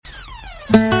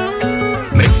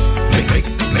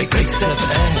ميكس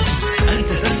اف ام. أنت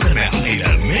تستمع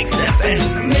إلى ميكس اف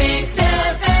ام.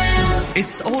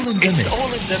 It's all in the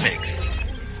mix.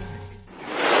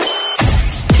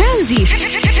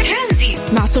 ترانزيت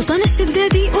مع سلطان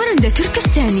الشدادي ورندا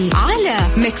تركستاني على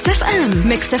ميكس اف ام.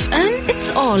 ميكس اف ام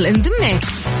It's all in the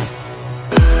mix.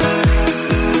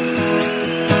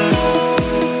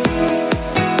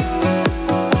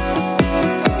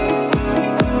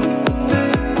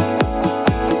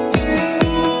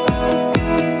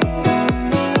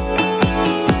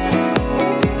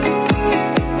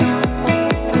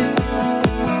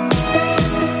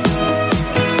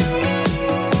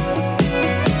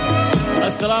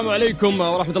 السلام عليكم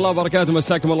ورحمة الله وبركاته.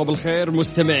 مساكم الله بالخير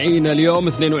مستمعين. اليوم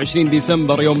 22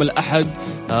 ديسمبر يوم الأحد.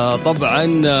 طبعا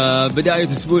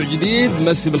بداية أسبوع جديد.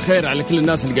 مسي بالخير على كل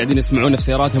الناس اللي قاعدين يسمعونا في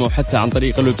سياراتهم أو حتى عن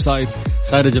طريق الويب سايت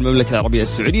خارج المملكة العربية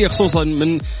السعودية، خصوصا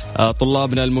من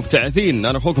طلابنا المبتعثين.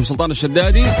 أنا أخوكم سلطان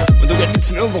الشدادي وأنتم قاعدين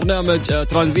تسمعون برنامج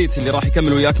ترانزيت اللي راح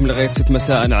يكمل وياكم لغاية 6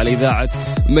 مساء على إذاعة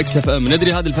ميكس اف ام.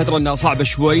 ندري هذه الفترة أنها صعبة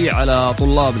شوي على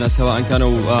طلابنا سواء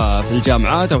كانوا في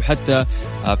الجامعات أو حتى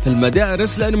في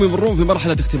المدارس، لأنهم يمرون في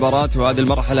مرحلة اختبارات، وهذه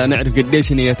المرحلة نعرف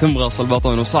قديش هي تمغص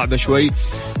البطن وصعبة شوي،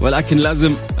 ولكن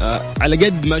لازم على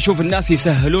قد ما أشوف الناس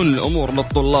يسهلون الأمور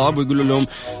للطلاب ويقولوا لهم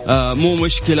مو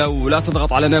مشكلة ولا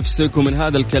تضغط على نفسك ومن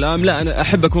هذا الكلام. لا، أنا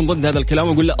أحب أكون ضد هذا الكلام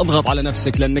وأقول لا، أضغط على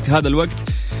نفسك، لأنك هذا الوقت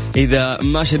إذا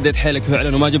ما شديت حيلك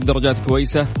فعلا وما جبت درجات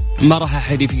كويسة ما راح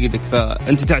أحد يفيدك.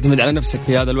 فأنت تعتمد على نفسك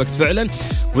في هذا الوقت فعلا،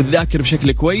 وتذاكر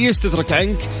بشكل كويس، تترك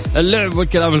عنك اللعب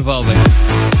والكلام الفاضي.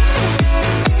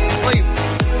 طيب،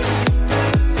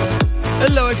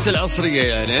 إلا وقت العصرية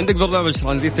يعني عندك برنامج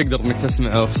ترانزيت تقدر إنك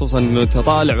تسمعه، خصوصا إنه أنت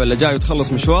طالع ولا جاي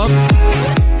وتخلص مشوار.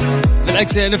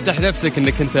 بالعكس يعني نفتح نفسك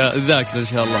إنك أنت تذاكر إن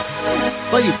شاء الله.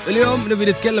 طيب اليوم نبي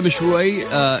نتكلم شوي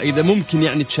إذا ممكن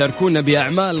يعني تشاركونا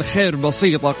بأعمال خير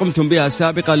بسيطة قمتم بها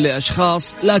سابقا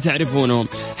لأشخاص لا تعرفونهم،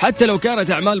 حتى لو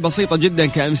كانت أعمال بسيطة جدا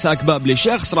كإمساك باب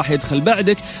لشخص راح يدخل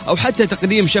بعدك، أو حتى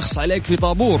تقديم شخص عليك في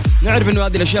طابور. نعرف إنه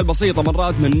هذه الأشياء البسيطة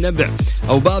مرات من نبع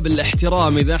أو باب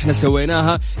الاحترام إذا احنا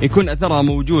سويناها يكون أثرها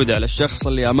موجود على الشخص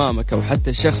اللي أمامك أو حتى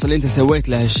الشخص اللي أنت سويت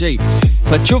له هالشيء،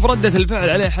 فتشوف ردة الفعل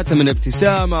عليه حتى من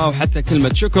ابتسامة أو حتى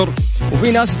كلمة شكر.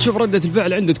 وفي ناس تشوف ردة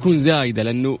الفعل عنده تكون زايدة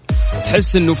لأنه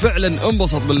تحس أنه فعلا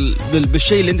انبسط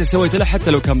بالشيء اللي أنت سويته له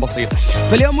حتى لو كان بسيط.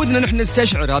 فاليوم ودنا نحن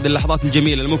نستشعر هذه اللحظات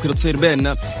الجميلة اللي ممكن تصير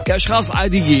بيننا كأشخاص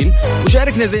عاديين،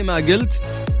 وشاركنا زي ما قلت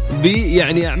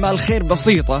يعني أعمال خير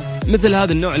بسيطة مثل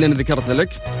هذا النوع اللي أنا ذكرت لك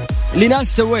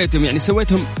لناس سويتهم، يعني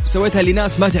سويتها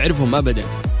لناس ما تعرفهم أبدا.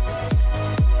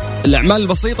 الأعمال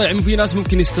البسيطة يعني في ناس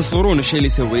ممكن يستصغرون الشيء اللي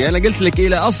يسويه. أنا قلت لك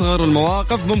إلى أصغر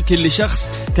المواقف، ممكن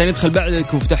لشخص كان يدخل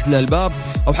بعدك وفتحت له الباب،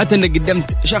 أو حتى أنك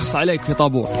قدمت شخص عليك في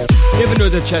طابور. كيف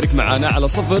أنه تشارك معنا على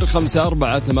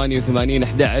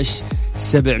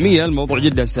 0548811700. الموضوع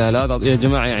جدا سهل هذا يا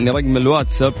جماعة، يعني رقم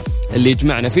الواتساب اللي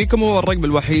يجمعنا فيكم هو الرقم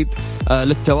الوحيد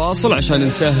للتواصل عشان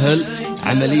نسهل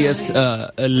عملية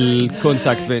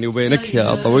الكونتاكت بيني وبينك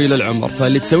يا طويل العمر.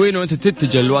 فاللي تسوينه أنت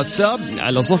تتجه الواتساب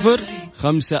على 0548811700،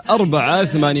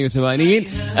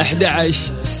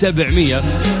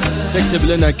 تكتب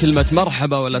لنا كلمة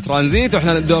مرحبا ولا ترانزيت،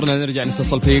 وإحنا دورنا نرجع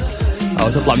نتصل فيك أو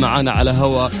تطلع معنا على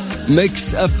هوا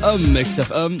ميكس اف ام. ميكس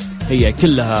اف ام هي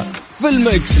كلها في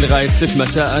الميكس لغاية 6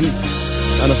 مساء.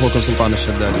 أنا أخوكم سلطان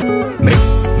الشدادي.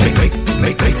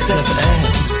 ميكس اف ام.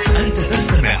 أنت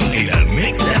تستمع إلى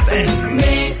ميكس اف ام.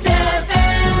 ميكس اف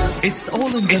ام. It's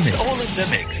all in the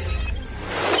mix.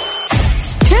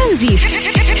 ترانزيت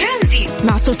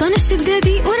مع سلطان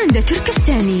الشدادي ورندا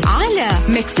تركستاني على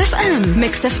ميكس اف ام.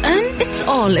 ميكس اف ام It's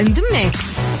all in the mix.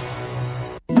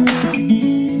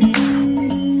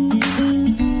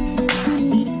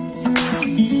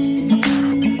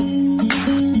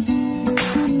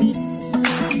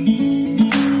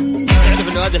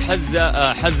 هذه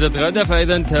حزة غدا،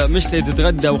 فإذا أنت مشتهي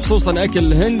تتغدى وخصوصا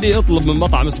أكل هندي اطلب من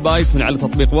مطعم سبايس من على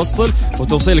تطبيق وصل،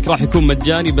 وتوصيلك راح يكون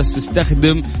مجاني، بس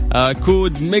استخدم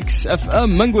كود ميكس اف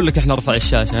ام. ما نقول لك احنا رفع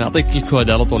الشاشة، نعطيك الكود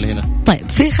على طول هنا. طيب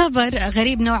في خبر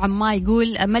غريب نوعا ما،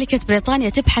 يقول ملكة بريطانيا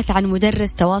تبحث عن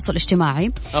مدرس تواصل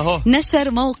اجتماعي.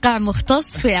 نشر موقع مختص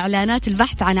في إعلانات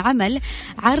البحث عن عمل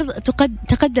عرض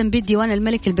تقدم بالديوان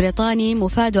الملك البريطاني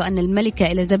مفاده أن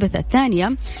الملكة إليزابيث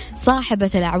الثانية صاحبة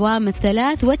الأعوام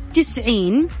 93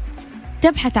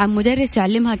 تبحث عن مدرس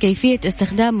يعلمها كيفية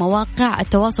استخدام مواقع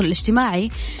التواصل الاجتماعي.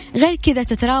 غير كذا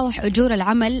تتراوح أجور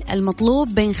العمل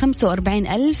المطلوب بين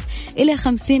 45,000 إلى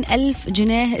 50,000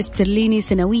 جنيه استرليني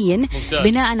سنويا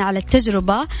بناء على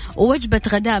التجربة، ووجبة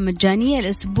غداء مجانية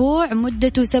الأسبوع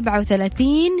مدته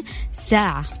 37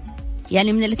 ساعة.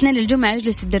 يعني من الاثنين للجمعة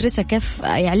يجلس يدرسها كيف،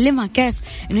 يعلمها كيف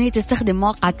إنه هي تستخدم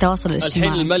مواقع التواصل الاجتماعي.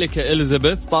 الحين الملكة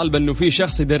إليزابيث طالبة إنه في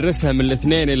شخص يدرسها من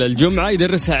الاثنين إلى الجمعة،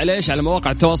 يدرسها على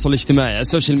مواقع التواصل الاجتماعي، على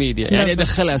السوشيال ميديا. يعني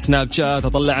أدخلها سناب شات،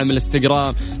 أطلعها من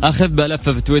الانستغرام، أخذ بها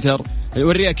لفة في تويتر،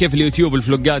 يوريها كيف اليوتيوب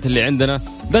والفلوقات اللي عندنا.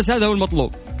 بس هذا هو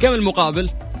المطلوب. كم المقابل؟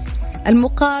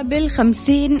 المقابل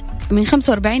 50 من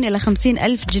 45 إلى 50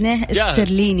 ألف جنيه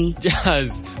استرليني.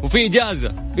 جاهز. وفي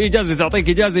إجازة تعطيك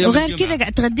إجازة يوم وغير كذا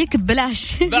تغديك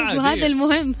ببلاش. وهذا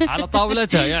المهم. على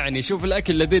طاولتها. يعني شوف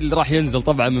الأكل اللذيذ اللي راح ينزل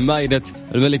طبعا من مائدة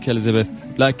الملكة إليزابيث.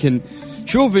 لكن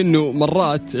شوف إنه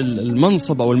مرات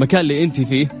المنصب أو المكان اللي أنت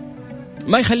فيه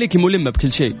ما يخليك ملمة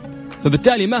بكل شيء،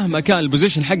 فبالتالي مهما كان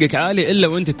البوزيشن حقك عالي إلا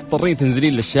وأنت تضطرين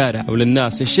تنزلين للشارع أو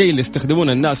للناس. الشيء اللي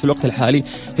يستخدمونه الناس في الوقت الحالي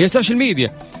هي السوشيال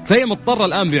ميديا، فهي مضطرة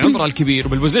الآن بعمرها الكبير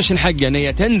وبالبوزيشن حقها أن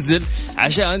هي تنزل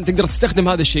عشان تقدر تستخدم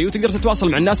هذا الشيء وتقدر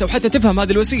تتواصل مع الناس أو حتى تفهم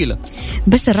هذه الوسيلة.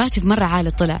 بس الراتب مرة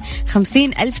عالي طلع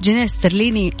 50 ألف جنيه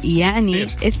استرليني، يعني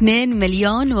 2.5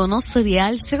 مليون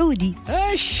ريال سعودي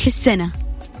في السنة.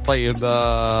 طيب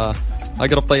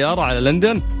أقرب طيارة على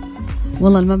لندن.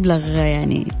 والله المبلغ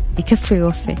يعني يكفي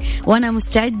يوفي، وانا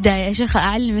مستعده يا شيخ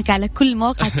اعلمك على كل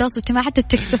مواقع التواصل الاجتماعي حتى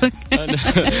التيك توك.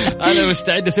 انا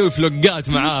مستعد اسوي فلوقات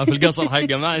معاه في القصر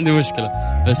حقه، ما عندي مشكله.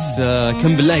 بس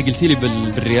كم بالله قلتي لي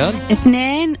بالريال؟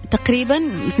 تقريبا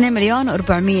 2 مليون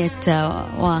و400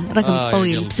 رقم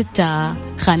طويل ب6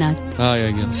 خانات.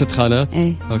 يا قلب 6 خانات.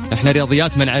 ايه اوكي، احنا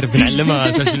رياضيات ما نعرف بنعلمها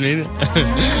على سوشيال ميديا.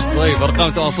 طيب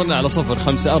ارقام تواصلنا على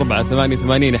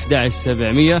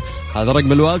 0548811700، هذا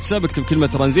رقم الواتساب. اكتب كلمه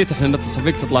ترانزيت، احنا نتصل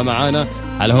بك تطلع معانا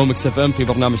على هو ميكس اف ام في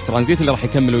برنامج ترانزيت اللي راح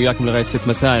يكمل وياكم لغايه 6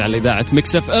 مساء على اذاعه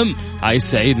ميكس اف ام. عايش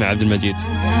سعيد مع عبد المجيد.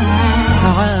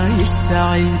 عايش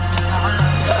سعيد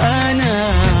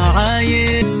انا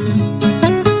عايش،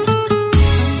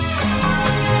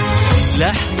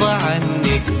 لحظه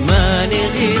عنك ما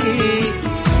نغيب،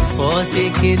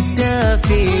 صوتك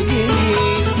الدافي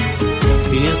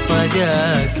في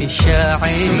صداك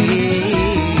الشاعري،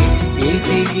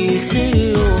 يلتقي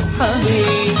خل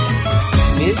وحبيب،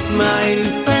 نسمع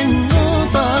الفن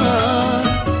وطرب،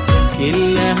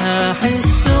 كلها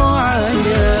حس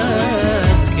وعجب،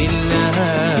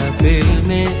 كلها في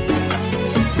الميكس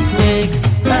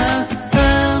اف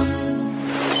ام.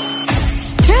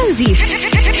 ترانزيت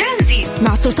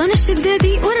مع سلطان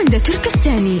الشدادي ورندا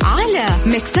تركستاني على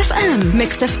ميكس اف ام.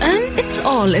 ميكس اف ام it's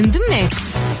all in the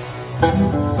mix.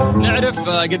 نعرف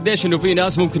قديش انه في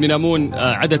ناس ممكن ينامون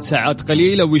عدد ساعات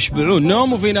قليلة ويشبعون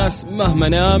نوم، وفي ناس مهما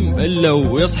نام الا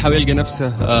ويصحى ويلقى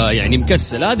نفسه يعني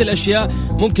مكسل. هذه الاشياء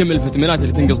ممكن من الفيتامينات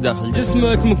اللي تنقص داخل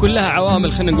جسمك، ممكن لها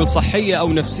عوامل خلينا نقول صحية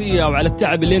او نفسية او على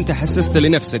التعب اللي انت حسسته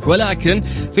لنفسك. ولكن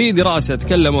في دراسة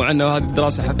تكلموا عنها، وهذه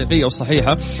الدراسة حقيقية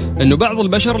وصحيحة، انه بعض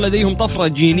البشر لديهم طفرة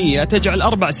جينية تجعل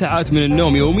 4 ساعات من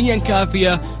النوم يوميا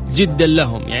كافية جدا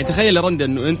لهم. يعني تخيل يا رندا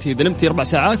انه انت اذا نمتي 4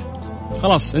 ساعات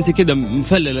خلاص انت كده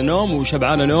مفلله نوم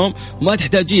وشبعانه نوم وما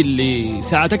تحتاجين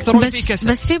لساعات اكثر.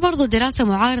 بس في برضو دراسه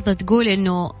معارضه تقول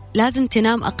انه لازم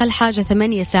تنام اقل حاجه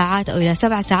 8 ساعات او الى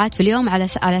 7 ساعات في اليوم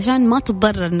علشان ما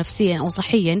تتضرر نفسيا او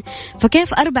صحيا.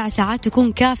 فكيف 4 ساعات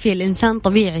تكون كافيه الانسان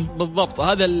طبيعي؟ بالضبط،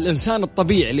 هذا الانسان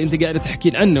الطبيعي اللي انت قاعده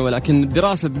تحكين عنه. ولكن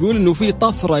الدراسه تقول انه في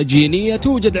طفره جينيه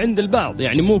توجد عند البعض،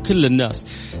 يعني مو كل الناس.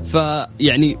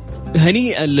 فيعني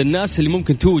هنيئا للناس اللي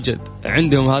ممكن توجد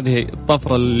عندهم هذه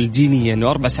الطفرة الجينية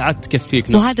انه 4 ساعات تكفيك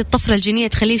نوم. وهذه الطفرة الجينية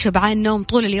تخليه شبعان نوم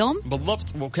طول اليوم. بالضبط،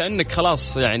 وكأنك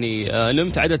خلاص يعني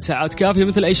نمت عدد ساعات كافية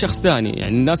مثل أي شخص ثاني.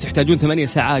 يعني الناس يحتاجون 8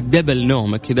 ساعات دبل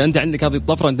نومك. إذا أنت عندك هذه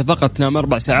الطفرة أنت فقط تنام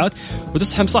 4 ساعات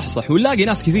وتصحى مصحصح. ونلاقي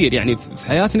ناس كثير يعني في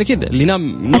حياتنا كذا اللي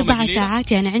ينام 4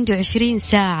 ساعات يعني عنده 20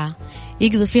 ساعة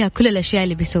يقضي فيها كل الأشياء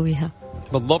اللي بيسويها.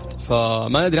 بالضبط،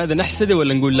 فما ندري هذا نحسده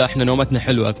ولا نقول لا احنا نومتنا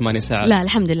حلوة 8 ساعات. لا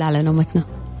الحمد لله على نومتنا.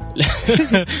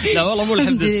 لا والله مو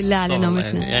الحمد لله على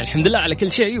نومتنا. يعني الحمد لله على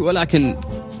كل شيء، ولكن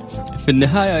في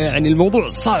النهاية يعني الموضوع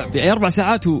صعب. يعني 4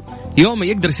 ساعات ويوم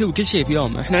يقدر يسوي كل شيء في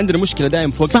يوم. احنا عندنا مشكلة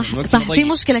دائم فوق. صح في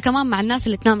مشكلة كمان مع الناس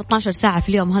اللي تنام 12 ساعة في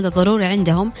اليوم، هذا ضروري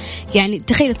عندهم. يعني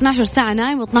تخيل 12 ساعة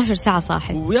نايم و12 ساعة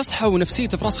صاحي ويصحى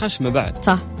ونفسيته في راس خشمه بعد.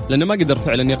 صح، لأنه ما قدر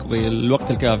فعلا يقضي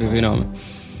الوقت الكافي في نومه.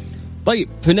 طيب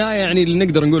في النهاية يعني اللي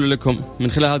نقدر نقوله لكم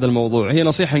من خلال هذا الموضوع هي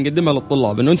نصيحة نقدمها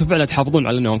للطلاب، إنه أنتم فعلا تحافظون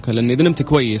على نومكم، لأن إذا نمت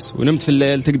كويس ونمت في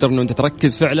الليل تقدر إنه أنت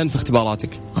تركز فعلا في اختباراتك،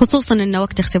 خصوصا إنه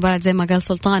وقت اختبارات زي ما قال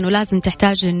سلطان ولازم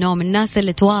تحتاج للنوم. الناس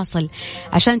اللي تواصل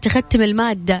عشان تختم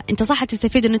المادة، أنت صح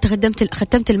تستفيد إنه أنت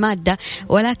ختمت المادة،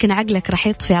 ولكن عقلك راح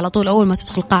يطفي على طول أول ما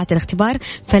تدخل قاعة الاختبار،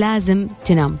 فلازم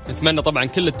تنام. نتمنى طبعا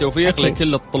كل التوفيق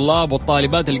لكل الطلاب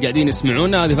والطالبات اللي قاعدين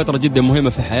يسمعونا. هذه فترة جدا مهمة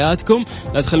في حياتكم،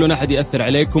 لا تخلون أحد يأثر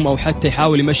عليكم أو حتى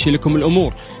يحاول يمشي لكم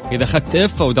الأمور. إذا أخذت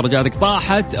F أو درجاتك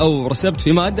طاحت أو رسبت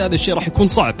في مادة هذا الشيء راح يكون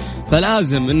صعب،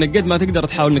 فلازم إنك قد ما تقدر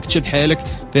تحاول إنك تشد حيلك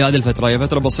في هذه الفترة. هي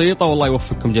فترة بسيطة والله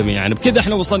يوفقكم جميعا. بكذا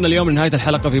احنا وصلنا اليوم لنهاية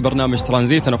الحلقة في برنامج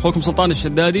ترانزيت. أنا أخوكم سلطان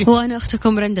الشدادي وأنا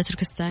أختكم رندة تركستاني.